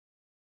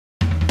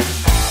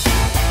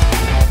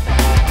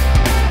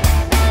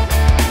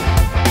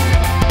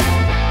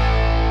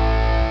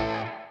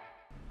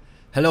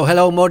Hello,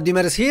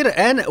 Mordimer's here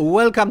and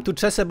welcome to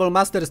Chessable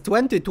Masters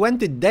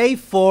 2020, day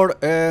 4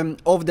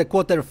 of the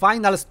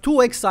quarterfinals. Two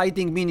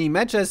exciting mini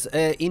matches.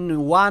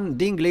 In one,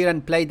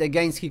 Liren played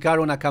against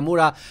Hikaru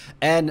Nakamura,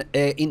 and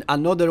in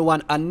another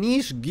one,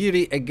 Anish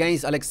Giri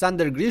against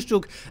Alexander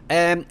Grischuk.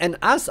 And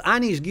as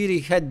Anish Giri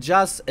had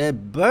just a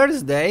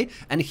birthday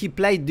and he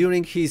played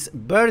during his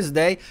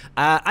birthday,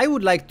 I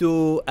would like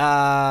to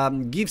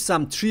give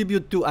some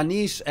tribute to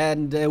Anish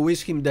and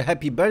wish him the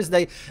happy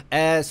birthday.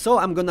 So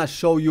I'm gonna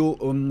show you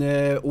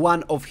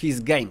one of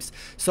his games.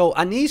 So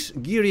Anish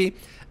Giri,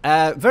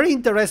 very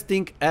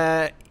interesting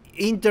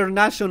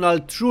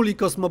international, truly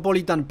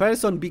cosmopolitan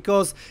person,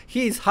 because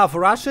he is half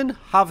Russian,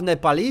 half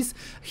Nepalese.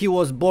 He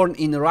was born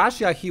in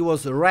Russia, he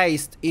was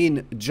raised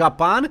in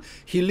Japan,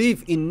 he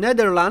lives in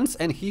Netherlands,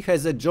 and he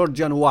has a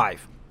Georgian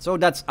wife. So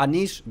that's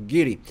Anish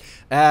Giri.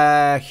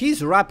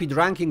 His rapid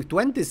ranking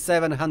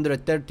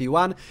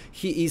 2731.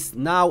 He is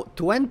now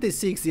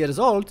 26 years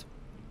old.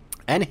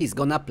 And he's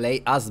gonna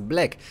play as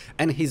black.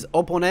 And his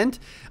opponent,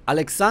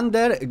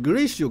 Alexander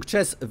Grischuk,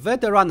 chess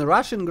veteran,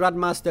 Russian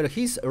grandmaster.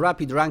 His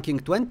rapid ranking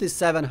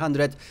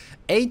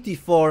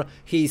 2784.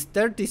 He's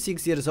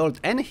 36 years old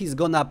and he's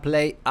gonna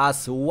play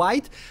as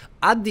white.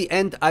 At the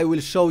end, I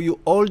will show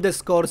you all the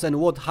scores and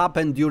what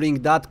happened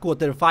during that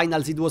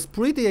quarterfinals. It was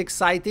pretty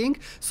exciting,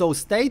 so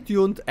stay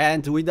tuned,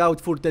 and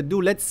without further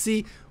ado, let's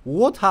see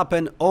what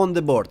happened on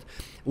the board.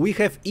 We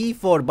have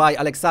e4 by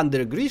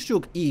Alexander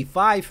Grischuk,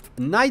 e5,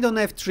 knight on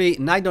f3,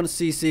 knight on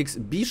c6,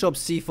 bishop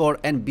c4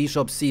 and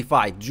bishop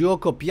c5.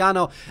 Giuoco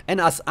piano,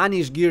 and as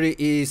Anish Giri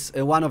is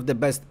one of the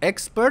best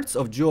experts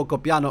of Giuoco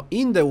piano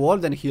in the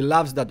world and he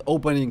loves that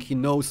opening, he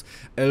knows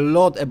a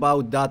lot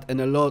about that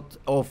and a lot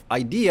of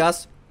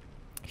ideas.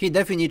 He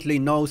definitely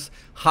knows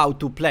how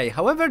to play.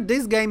 However,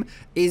 this game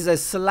is a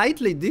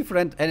slightly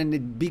different,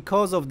 and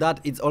because of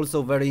that it's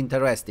also very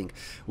interesting.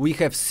 We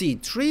have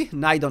c3,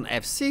 knight on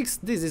f6,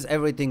 this is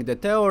everything the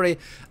theory.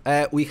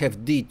 We have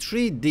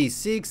d3,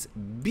 d6,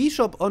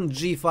 bishop on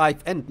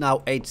g5, and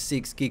now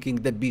h6 kicking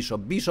the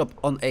bishop, bishop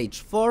on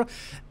h4,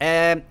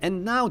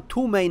 and now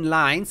two main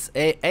lines,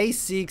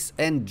 a6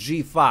 and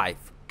g5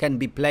 can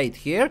be played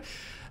here.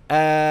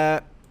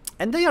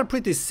 And they are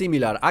pretty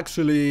similar.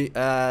 Actually,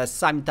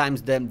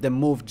 sometimes the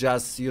move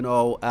just, you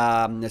know,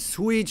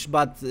 switch,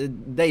 but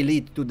they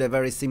lead to the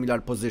very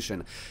similar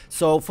position.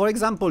 So, for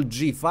example,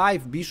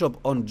 g5, bishop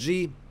on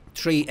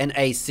g3 and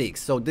a6.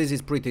 So this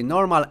is pretty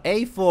normal.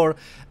 a4,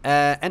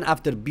 and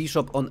after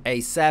bishop on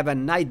a7,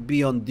 knight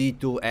b on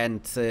d2,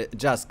 and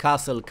just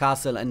castle,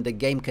 castle, and the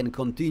game can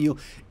continue.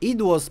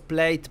 It was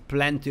played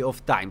plenty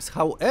of times.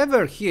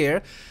 However,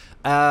 here,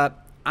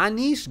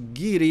 Anish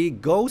Giri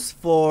goes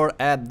for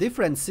a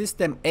different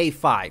system,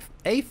 a5.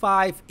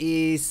 a5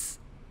 is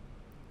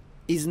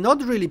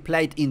not really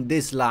played in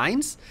these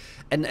lines,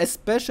 and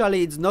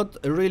especially it's not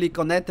really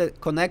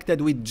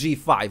connected with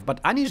g5,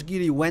 but Anish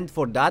Giri went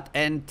for that,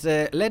 and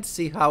let's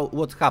see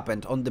what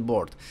happened on the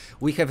board.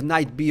 We have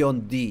knight b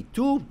on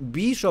d2,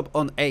 bishop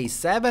on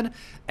a7,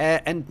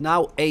 and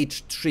now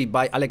h3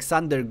 by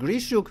Alexander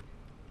Grischuk,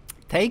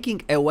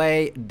 taking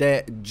away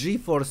the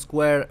g4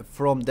 square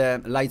from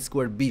the light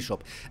square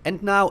bishop.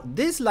 And now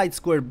this light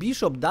square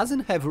bishop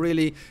doesn't have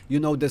really, you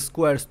know, the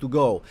squares to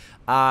go.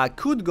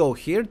 Could go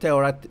here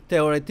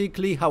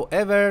theoretically,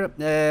 however,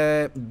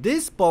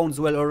 these pawns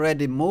were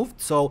already moved,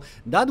 so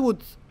that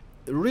would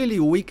really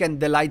weaken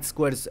the light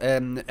squares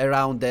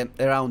around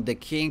the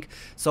king,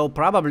 so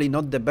probably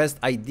not the best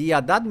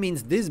idea. That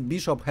means this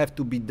bishop have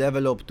to be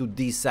developed to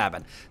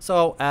d7,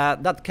 so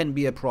that can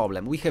be a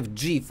problem. We have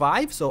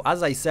g5, so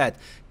as I said,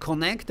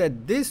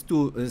 connected these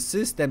two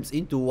systems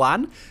into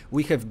one.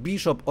 We have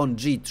bishop on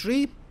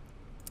g3,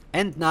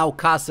 and now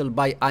castle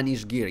by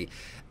Anish Giri.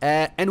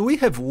 And we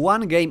have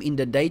one game in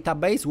the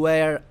database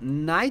where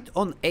knight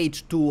on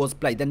h2 was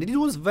played, and it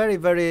was very,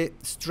 very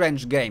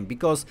strange game,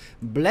 because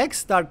black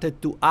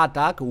started to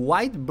attack,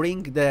 white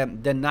bring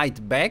the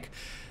knight back,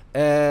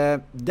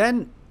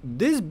 then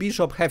this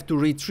bishop have to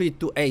retreat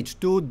to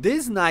h2,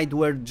 this knight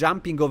were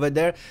jumping over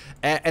there,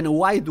 and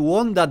white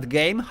won that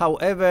game.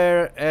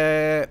 However,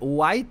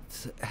 white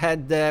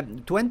had the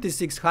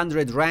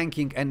 2600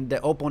 ranking and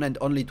the opponent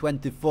only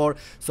 24,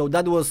 so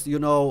that was, you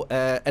know,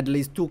 at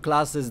least two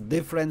classes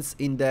difference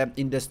in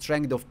the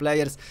strength of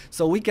players,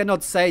 so we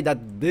cannot say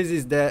that this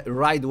is the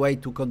right way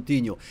to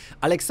continue.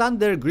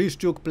 Alexander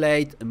Grischuk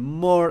played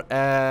more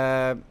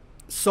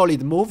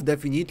solid move,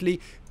 definitely,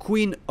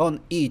 queen on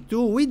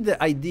e2, with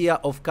the idea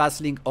of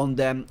castling on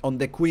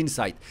the queen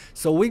side.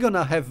 So we're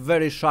gonna have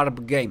very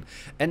sharp game.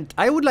 And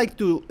I would like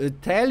to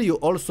tell you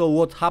also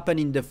what happened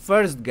in the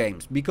first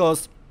games,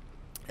 because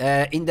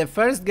in the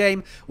first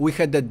game we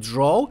had a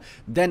draw,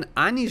 then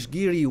Anish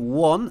Giri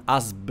won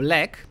as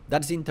black.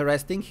 That's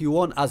interesting, he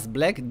won as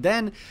black.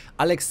 Then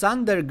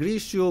Alexander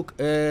Grischuk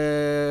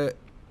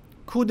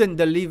couldn't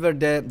deliver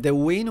the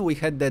win. We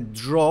had the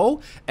draw,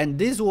 and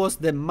this was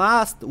the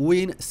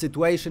must-win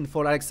situation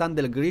for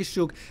Alexander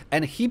Grischuk,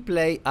 and he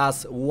play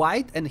as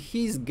white, and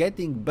he's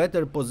getting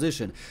better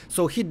position.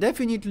 So he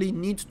definitely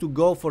needs to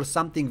go for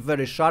something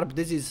very sharp.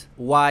 This is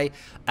why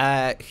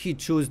he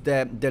chose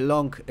the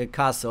long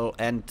castle,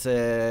 and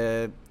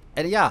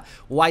yeah,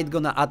 white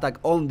gonna attack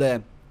on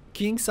the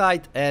king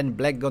side and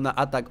black gonna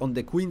attack on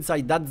the queen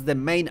side. That's the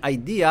main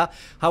idea.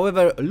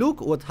 However,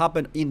 look what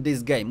happened in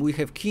this game. We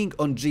have king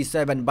on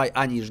g7 by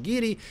Anish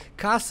Giri,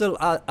 castle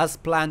as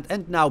planned,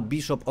 and now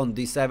bishop on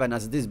d7,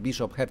 as this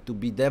bishop have to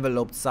be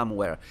developed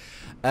somewhere.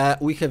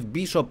 We have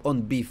bishop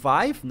on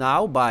b5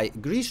 now by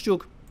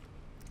Grischuk,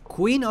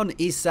 queen on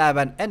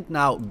e7, and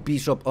now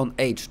bishop on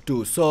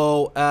h2.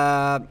 So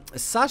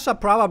Sasha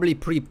probably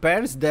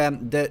prepares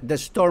the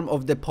storm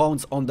of the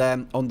pawns on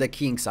the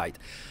king side.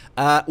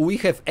 We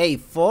have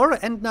a4,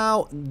 and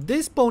now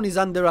this pawn is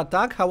under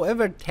attack.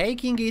 However,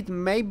 taking it,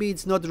 maybe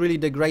it's not really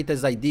the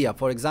greatest idea.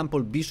 For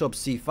example, bishop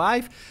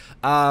c5,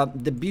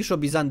 the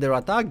bishop is under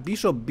attack,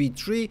 bishop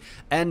b3,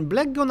 and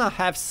black gonna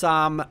have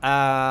some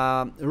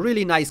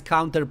really nice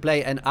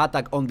counterplay and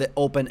attack on the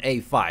open a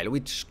file,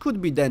 which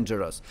could be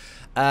dangerous.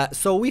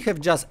 So we have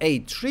just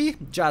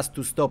a3, just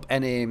to stop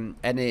any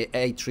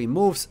a3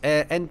 moves.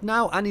 And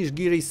now Anish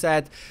Giri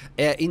said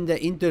in the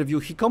interview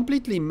he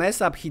completely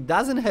messed up. He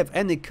doesn't have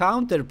any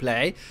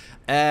counterplay,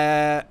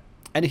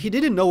 and he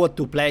didn't know what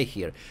to play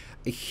here.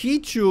 He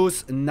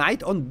chose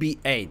knight on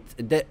b8.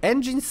 The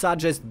engine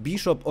suggests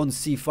bishop on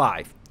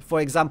c5.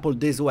 For example,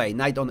 this way,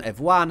 knight on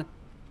f1.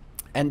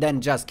 And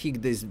then just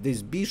kick this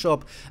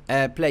bishop,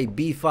 play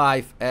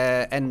b5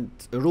 and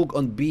rook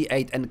on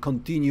b8, and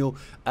continue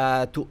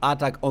to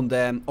attack on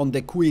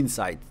the queen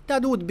side.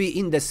 That would be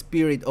in the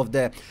spirit of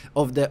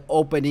the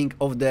opening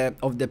of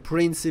the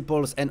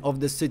principles and of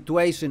the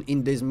situation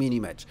in this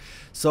mini match.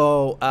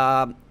 So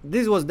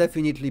this was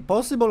definitely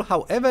possible.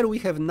 However, we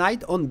have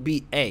knight on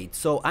b8.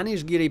 So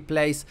Anish Giri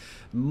plays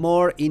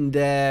more in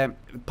the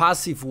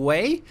passive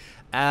way.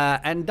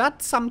 And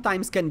that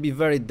sometimes can be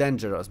very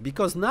dangerous,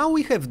 because now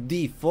we have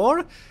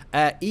d4,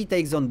 e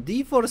takes on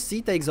d4,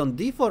 c takes on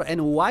d4,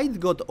 and white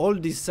got all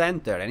this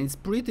center, and it's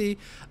pretty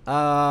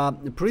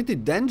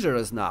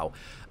dangerous now.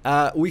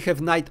 We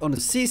have knight on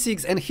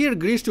c6, and here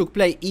Grischuk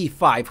play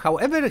e5.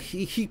 However,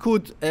 he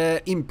could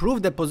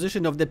improve the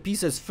position of the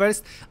pieces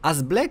first,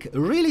 as black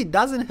really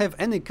doesn't have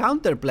any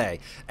counterplay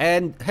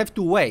and have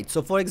to wait.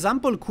 So for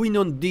example, queen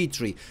on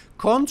d3,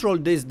 control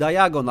this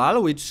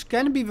diagonal, which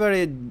can be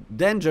very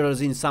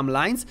dangerous in some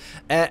lines,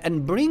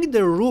 and bring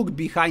the rook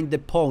behind the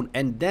pawn,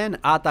 and then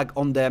attack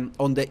on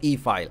the e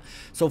file.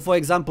 So for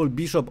example,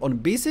 bishop on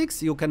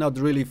b6, you cannot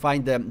really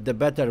find the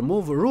better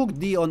move. Rook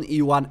d on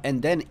e1,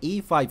 and then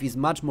e5 is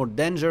much more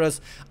dangerous,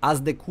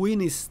 as the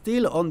queen is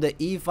still on the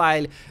e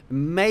file.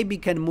 Maybe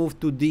can move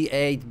to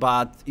d8,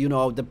 but you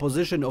know, the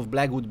position of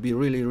black would be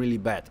really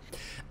bad.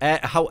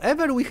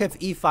 However, we have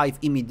e5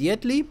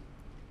 immediately.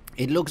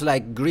 It looks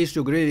like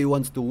Grischuk really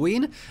wants to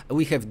win.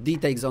 We have d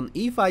takes on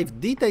e5,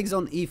 d takes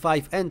on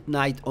e5, and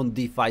knight on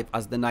d5,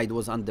 as the knight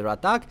was under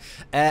attack.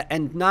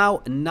 And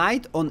now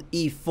knight on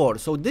e4.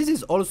 So this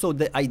is also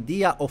the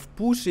idea of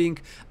pushing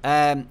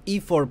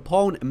e4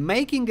 pawn,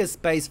 making a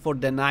space for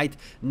the knight.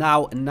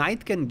 Now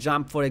knight can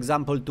jump, for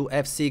example, to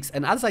f6.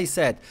 And as I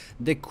said,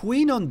 the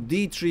queen on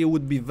d3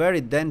 would be very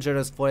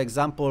dangerous. For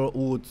example,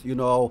 would, you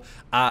know,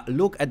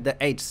 look at the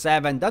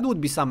h7. That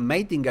would be some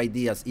mating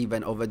ideas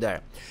even over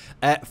there.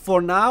 For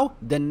now,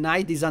 the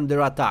knight is under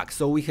attack,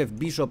 so we have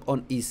bishop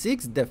on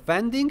e6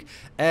 defending,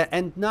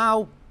 and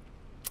now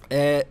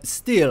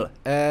still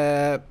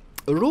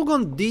rook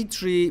on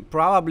d3,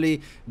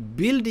 probably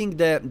building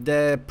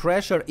the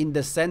pressure in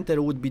the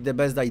center would be the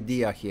best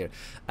idea here.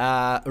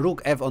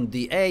 Rook f on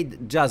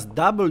d8, just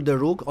double the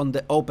rook on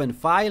the open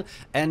file,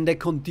 and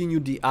continue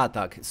the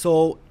attack.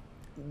 So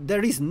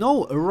there is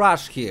no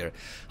rush here.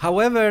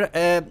 However,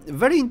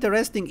 very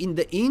interesting, in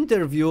the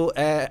interview,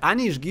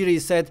 Anish Giri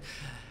said,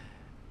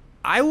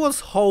 I was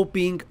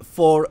hoping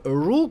for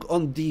rook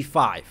on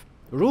d5,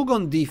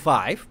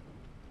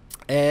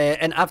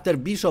 and after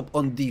bishop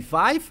on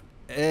d5,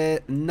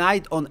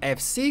 knight on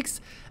f6,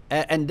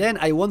 and then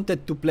I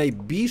wanted to play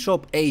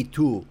bishop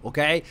a2,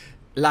 okay?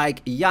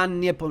 Like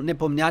Jan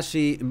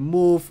Nepomniachtchi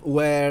move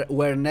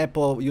where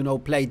Nepo, you know,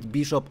 played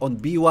bishop on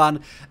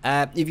b1.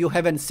 If you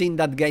haven't seen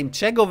that game,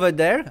 check over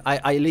there.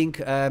 I link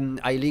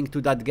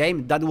to that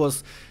game. That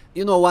was,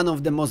 you know, one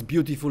of the most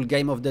beautiful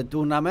game of the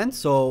tournament.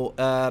 So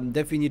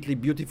definitely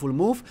beautiful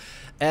move.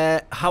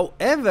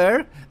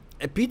 However,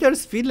 Peter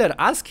Fiedler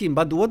asked him,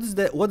 but what's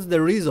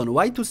the reason?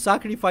 Why to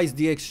sacrifice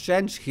the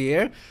exchange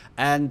here?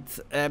 and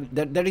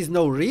there is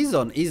no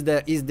reason. Is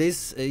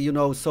this you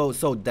know,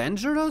 so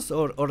dangerous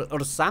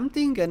or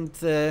something? And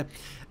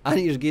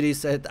Anish Giri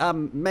said,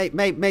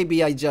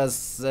 maybe I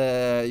just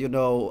you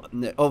know,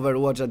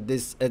 overwatch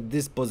at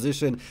this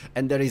position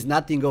and there is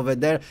nothing over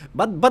there,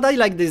 but I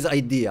like this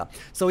idea.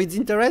 So it's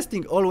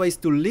interesting always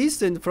to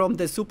listen from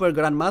the super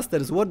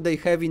grandmasters what they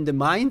have in the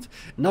mind,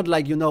 not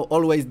like, you know,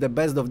 always the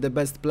best of the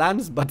best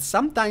plans, but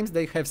sometimes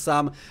they have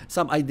some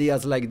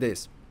ideas like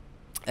this.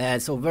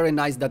 So very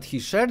nice that he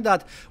shared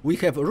that. We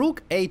have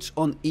rook h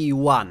on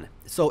e1.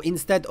 So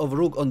instead of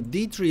rook on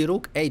d3,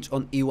 rook h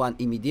on e1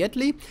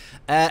 immediately.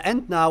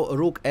 And now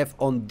rook f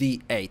on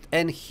d8.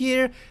 And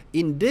here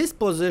in this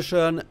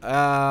position,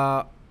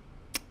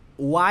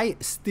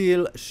 white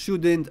still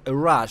shouldn't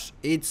rush.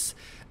 It's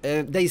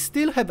they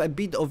still have a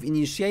bit of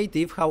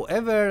initiative.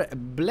 However,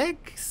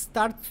 black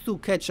starts to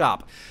catch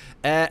up.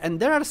 And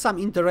there are some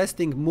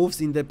interesting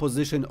moves in the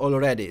position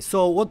already.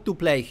 So what to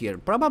play here?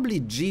 Probably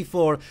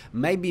g4,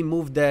 maybe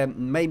move the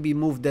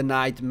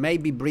knight,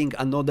 maybe bring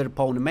another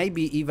pawn,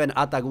 maybe even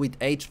attack with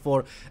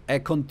h4,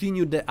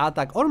 continue the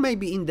attack, or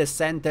maybe in the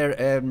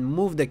center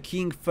move the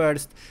king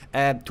first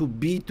to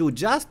b2,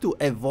 just to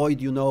avoid,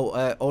 you know,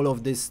 all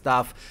of this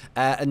stuff,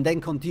 and then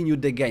continue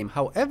the game.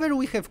 However,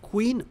 we have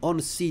queen on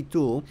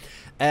c2,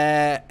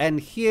 and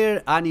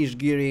here Anish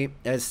Giri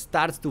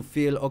starts to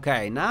feel,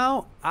 okay,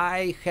 now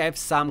I have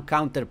some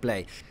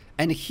counterplay.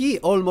 And he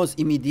almost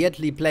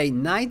immediately played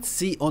knight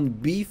c on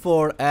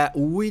b4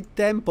 with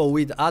tempo,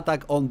 with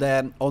attack on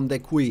the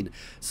queen.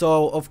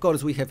 So of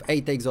course we have a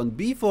takes on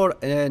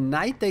b4,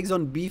 knight takes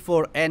on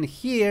b4, and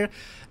here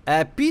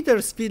Peter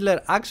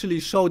Svidler actually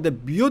showed a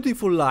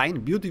beautiful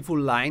line,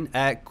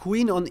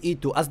 queen on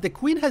e2, as the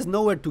queen has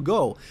nowhere to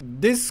go.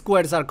 These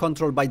squares are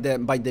controlled by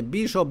the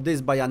bishop,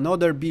 this by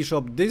another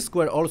bishop, this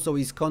square also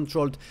is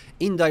controlled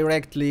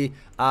indirectly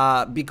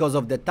because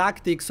of the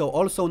tactics, so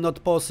also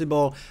not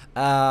possible.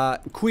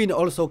 Queen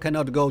also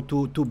cannot go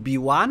to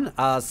b1,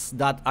 as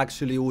that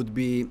actually would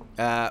be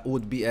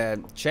a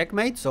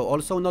checkmate, so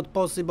also not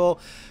possible.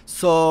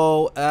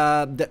 So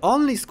the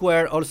only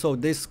square, also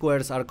these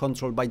squares are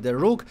controlled by the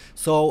rook,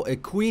 so a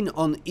queen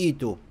on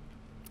e2.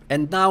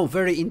 And now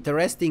very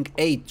interesting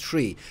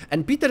a3.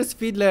 And Peter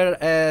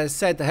Svidler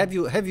said, have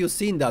you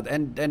seen that?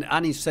 And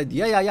Anish said,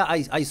 yeah,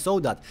 I saw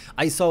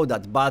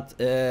that.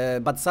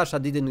 But Sasha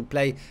didn't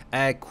play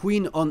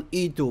queen on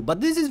e2.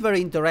 But this is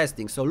very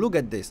interesting. So look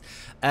at this.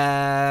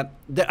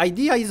 The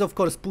idea is, of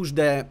course, push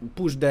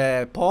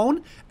the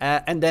pawn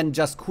and then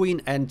just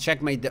queen and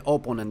checkmate the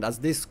opponent, as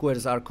these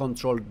squares are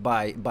controlled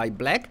by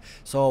black.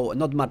 So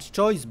not much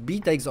choice. B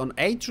takes on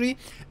a3,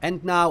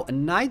 and now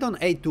knight on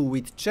a2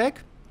 with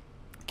check.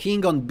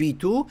 King on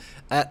b2,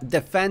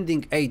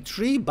 defending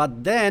a3,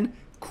 but then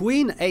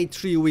queen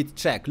a3 with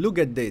check. Look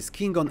at this,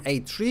 king on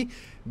a3,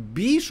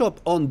 bishop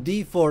on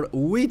d4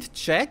 with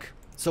check,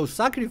 so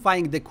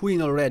sacrificing the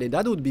queen already.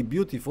 That would be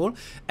beautiful.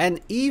 And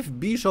if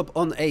bishop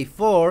on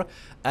a4,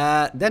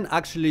 then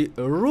actually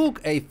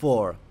rook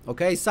a4,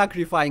 okay,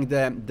 sacrificing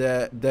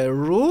the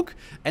rook,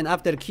 and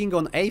after king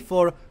on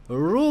a4,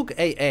 rook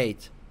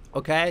a8.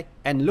 Okay,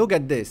 and look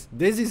at this.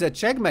 This is a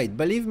checkmate.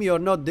 Believe me or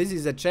not, this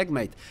is a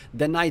checkmate.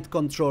 The knight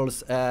controls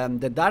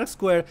the dark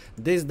square.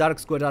 This dark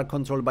square are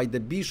controlled by the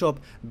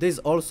bishop. These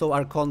also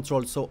are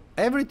controlled. So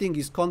everything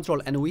is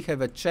controlled, and we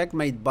have a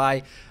checkmate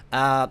by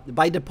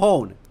the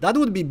pawn. That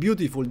would be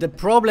beautiful. The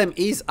problem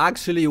is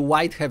actually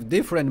white have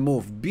different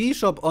move.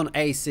 Bishop on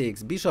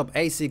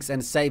a6,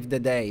 and save the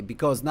day,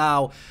 because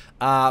now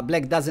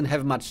black doesn't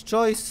have much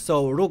choice.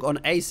 So rook on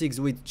a6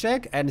 with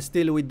check, and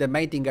still with the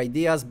mating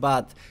ideas,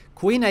 but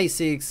queen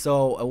a6,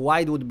 so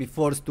white would be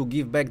forced to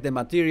give back the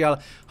material.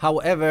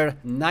 However,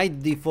 knight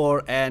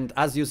d4, and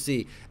as you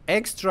see,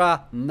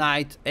 extra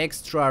knight,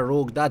 extra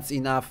rook, that's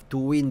enough to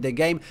win the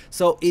game.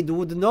 So it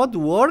would not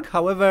work.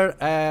 However,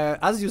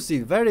 as you see,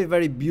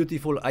 very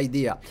beautiful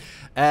idea.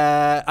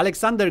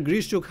 Alexander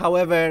Grischuk,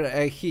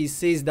 however, he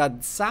sees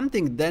that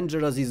something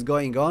dangerous is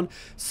going on,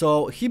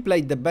 so he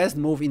played the best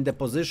move in the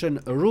position,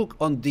 rook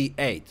on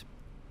d8.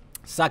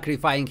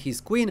 Sacrificing his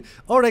queen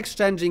or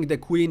exchanging the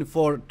queen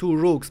for two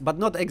rooks, but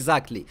not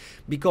exactly,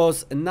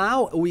 because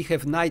now we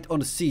have knight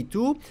on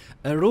c2,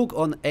 a rook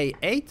on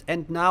a8,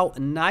 and now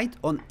knight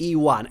on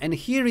e1. And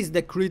here is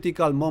the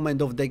critical moment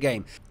of the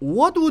game.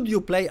 What would you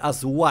play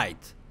as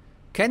white?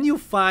 Can you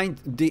find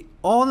the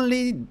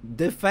only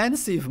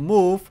defensive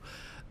move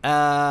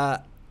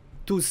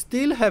to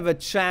still have a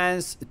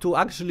chance to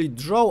actually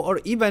draw or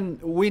even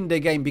win the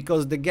game,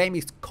 because the game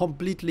is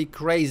completely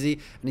crazy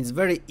and it's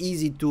very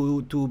easy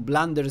to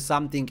blunder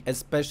something,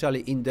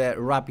 especially in the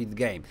rapid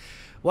game.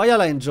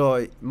 While I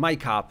enjoy my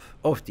cup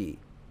of tea.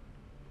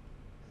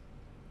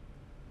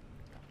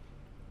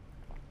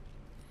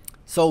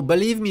 So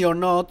believe me or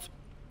not,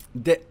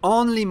 the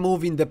only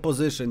move in the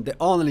position,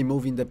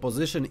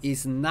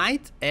 is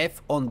knight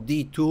f on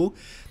d2,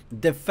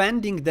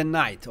 defending the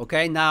knight.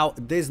 Okay, now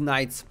these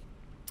knights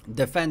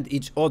defend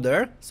each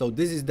other, so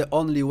this is the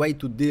only way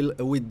to deal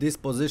with this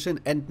position.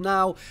 And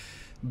now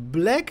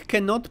black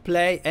cannot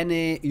play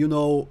any, you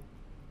know,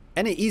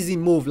 any easy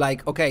move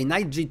like, okay,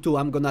 knight g2,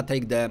 I'm gonna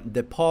take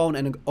the pawn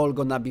and all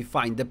gonna be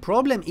fine. The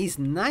problem is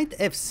knight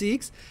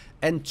f6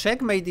 and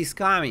checkmate is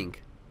coming.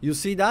 You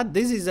see that?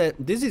 This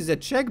is a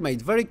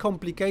checkmate, very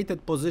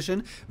complicated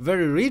position,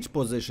 very rich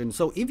position.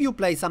 So if you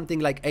play something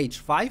like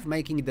h5,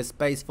 making the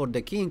space for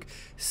the king,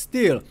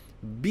 still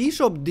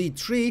bishop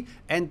d3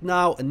 and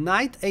now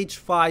knight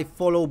h5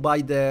 followed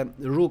by the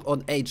rook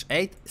on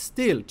h8,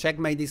 still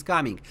checkmate is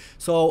coming.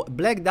 So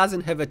black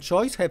doesn't have a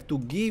choice, have to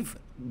give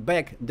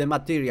back the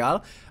material,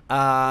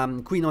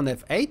 queen on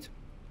f8,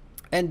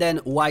 and then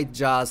white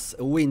just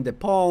win the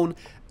pawn,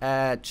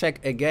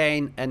 check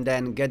again, and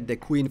then get the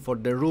queen for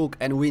the rook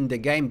and win the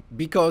game,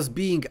 because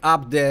being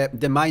up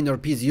the minor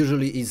piece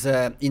usually is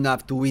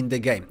enough to win the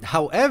game.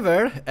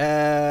 However,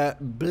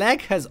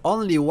 black has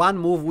only one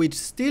move which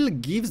still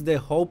gives the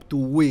hope to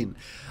win.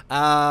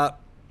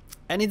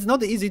 And it's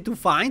not easy to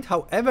find.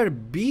 However,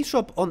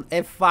 bishop on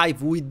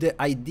f5 with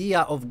the idea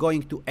of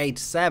going to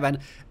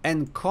h7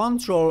 and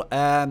control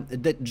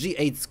the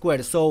g8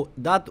 square. So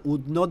that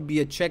would not be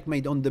a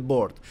checkmate on the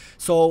board.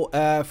 So,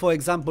 for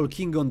example,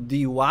 king on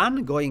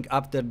d1, going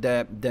after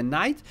the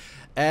knight.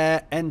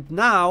 And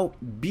now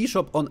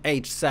bishop on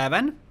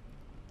h7,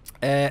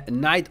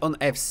 knight on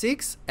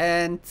f6,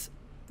 and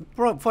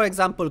for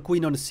example,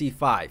 queen on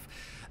c5.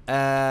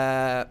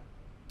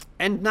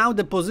 And now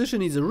the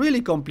position is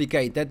really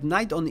complicated.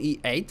 Knight on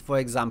e8, for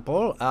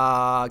example,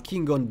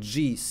 king on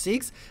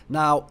g6.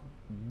 Now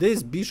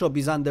this bishop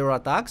is under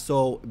attack,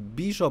 so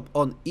bishop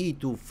on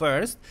e2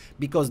 first,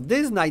 because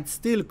this knight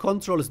still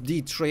controls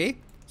d3.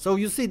 So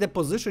you see the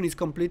position is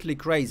completely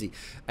crazy.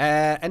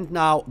 And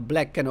now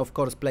black can of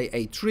course play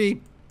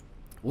a3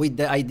 with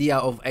the idea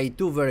of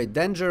a2, very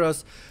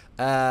dangerous.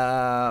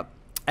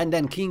 And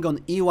then king on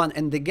e1,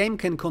 and the game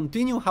can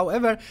continue.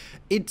 However,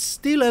 it's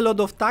still a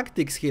lot of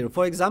tactics here.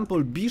 For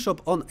example,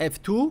 bishop on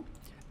f2,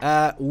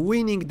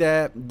 winning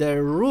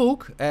the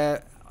rook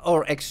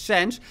or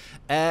exchange,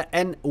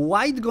 and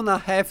white gonna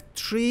have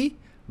 3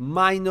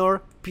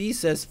 minor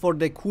pieces for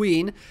the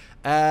queen,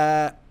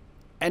 and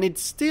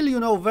it's still, you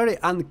know, very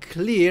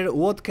unclear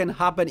what can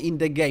happen in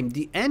the game.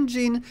 The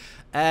engine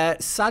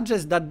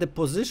suggests that the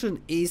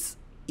position is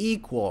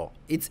equal,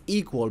 it's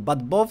equal,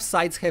 but both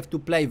sides have to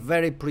play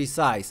very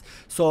precise.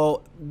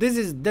 So this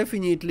is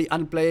definitely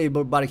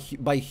unplayable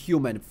by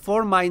human.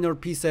 4 minor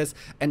pieces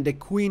and the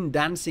queen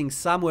dancing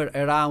somewhere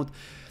around.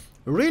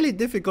 Really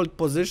difficult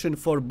position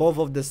for both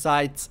of the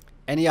sides.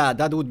 And yeah,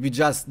 that would be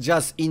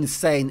just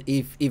insane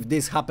if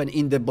this happened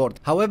in the board.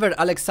 However,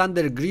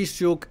 Alexander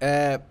Grischuk,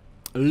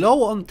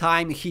 low on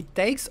time, he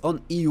takes on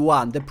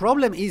e1. The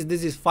problem is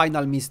this is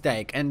final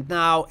mistake, and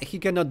now he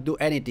cannot do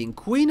anything.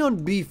 Queen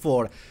on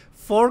b4,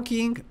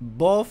 forking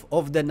both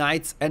of the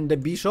knights and the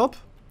bishop.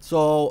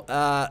 So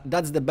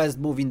that's the best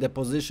move in the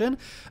position.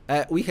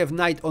 We have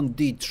knight on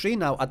d3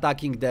 now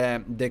attacking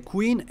the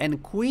queen,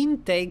 and queen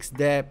takes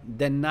the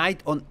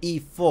knight on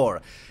e4.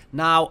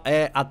 Now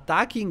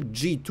attacking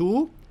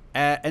g2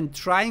 and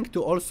trying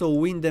to also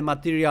win the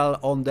material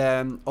on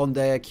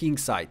the king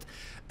side.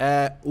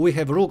 We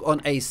have rook on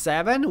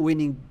a7,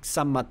 winning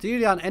some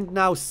material, and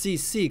now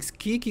c6,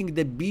 kicking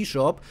the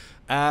bishop,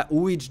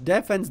 which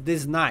defends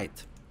this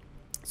knight.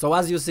 So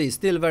as you see,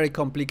 still very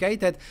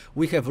complicated.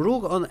 We have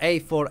rook on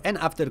a4, and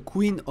after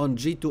queen on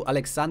g2,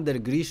 Alexander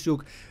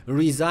Grischuk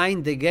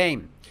resigned the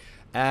game.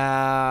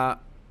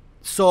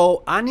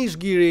 So Anish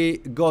Giri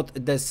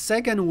got the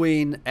second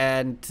win,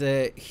 and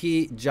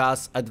he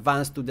just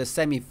advanced to the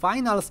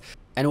semi-finals.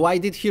 And why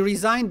did he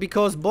resign?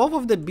 Because both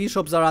of the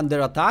bishops are under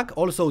attack.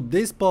 Also,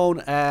 this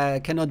pawn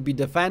cannot be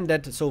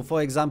defended. So,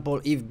 for example,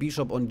 if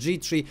bishop on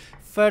g3,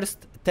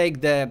 first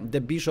take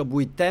the bishop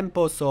with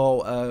tempo,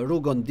 so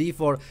rook on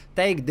d4,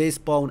 take this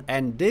pawn,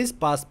 and this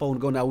pass pawn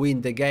gonna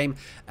win the game.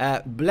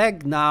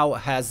 Black now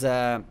has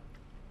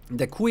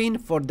the queen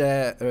for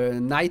the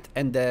knight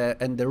and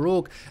the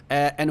rook,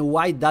 and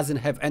white doesn't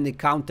have any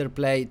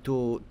counterplay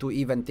to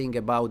even think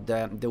about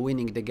the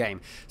winning the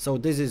game. So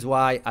this is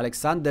why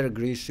Alexander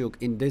Grischuk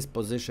in this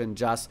position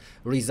just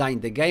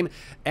resigned the game.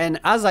 And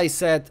as I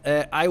said,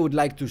 I would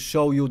like to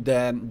show you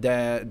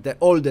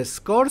all the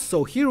scores.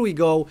 So here we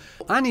go.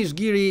 Anish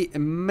Giri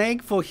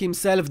make for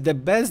himself the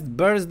best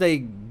birthday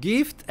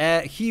gift.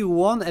 He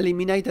won,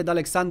 eliminated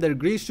Alexander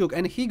Grischuk,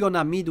 and he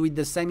gonna meet with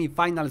the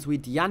semi-finals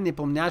with Jan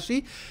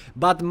Nepomniachtchi.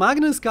 But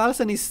Magnus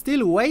Carlsen is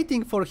still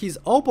waiting for his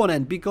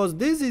opponent, because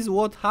this is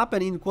what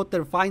happened in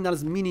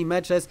quarterfinals mini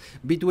matches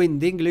between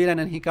Liren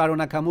and Hikaru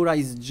Nakamura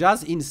is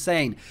just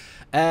insane.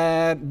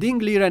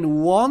 Liren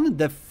won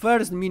the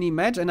first mini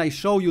match, and I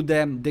show you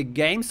the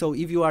game, so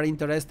if you are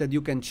interested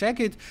you can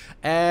check it.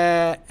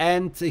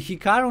 And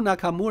Hikaru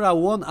Nakamura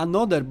won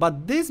another,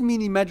 but this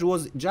mini match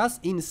was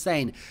just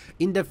insane.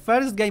 In the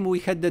first game we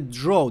had the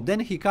draw,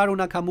 then Hikaru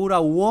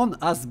Nakamura won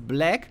as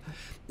black.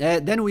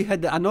 Then we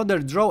had another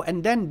draw,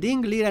 and then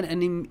Liren,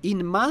 and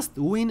in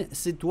must-win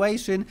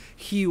situation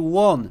he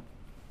won.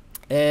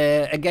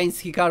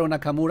 against Hikaru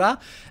Nakamura,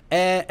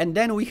 and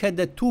then we had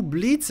the 2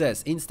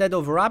 blitzes instead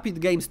of rapid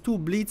games, 2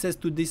 blitzes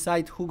to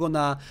decide who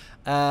gonna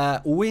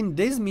win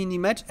this mini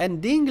match,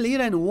 and Ding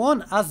Liren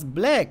won as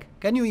black.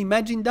 Can you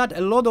imagine that?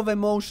 A lot of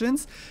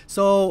emotions.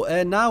 So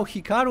now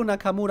Hikaru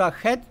Nakamura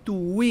had to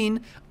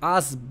win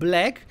as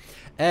black.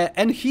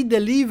 And he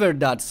delivered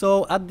that.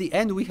 So at the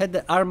end we had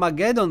the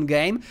Armageddon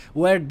game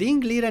where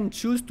Ding Liren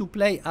chose to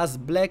play as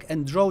black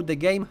and draw the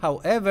game.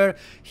 However,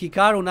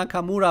 Hikaru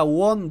Nakamura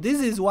won.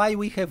 This is why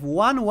we have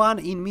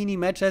 1-1 in mini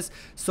matches.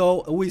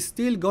 So we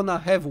still gonna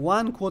have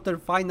 1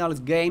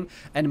 quarterfinals game,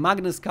 and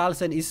Magnus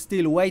Carlsen is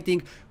still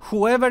waiting.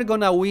 Whoever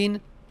gonna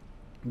win,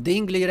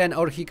 Ding Liren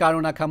or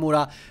Hikaru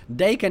Nakamura,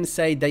 they can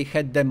say they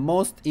had the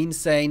most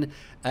insane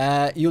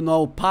you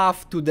know,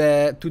 path to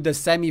the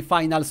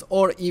semifinals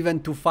or even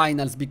to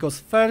finals, because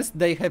first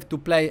they have to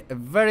play a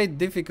very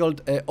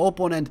difficult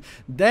opponent,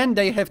 then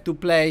they have to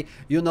play,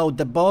 you know,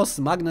 the boss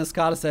Magnus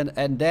Carlsen,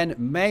 and then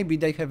maybe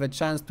they have a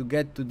chance to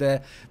get to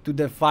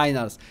the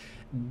finals.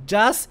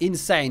 Just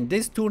insane.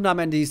 This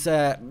tournament is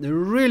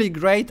really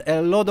great,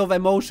 a lot of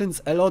emotions,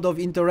 a lot of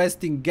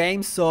interesting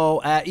games.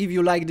 So if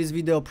you like this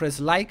video, press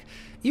like.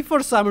 If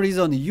for some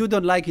reason you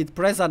don't like it,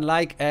 press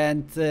unlike,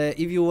 and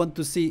if you want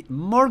to see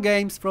more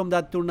games from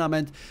that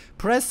tournament,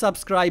 press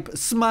subscribe,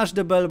 smash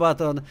the bell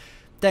button.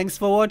 Thanks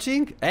for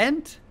watching,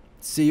 and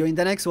see you in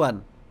the next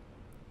one.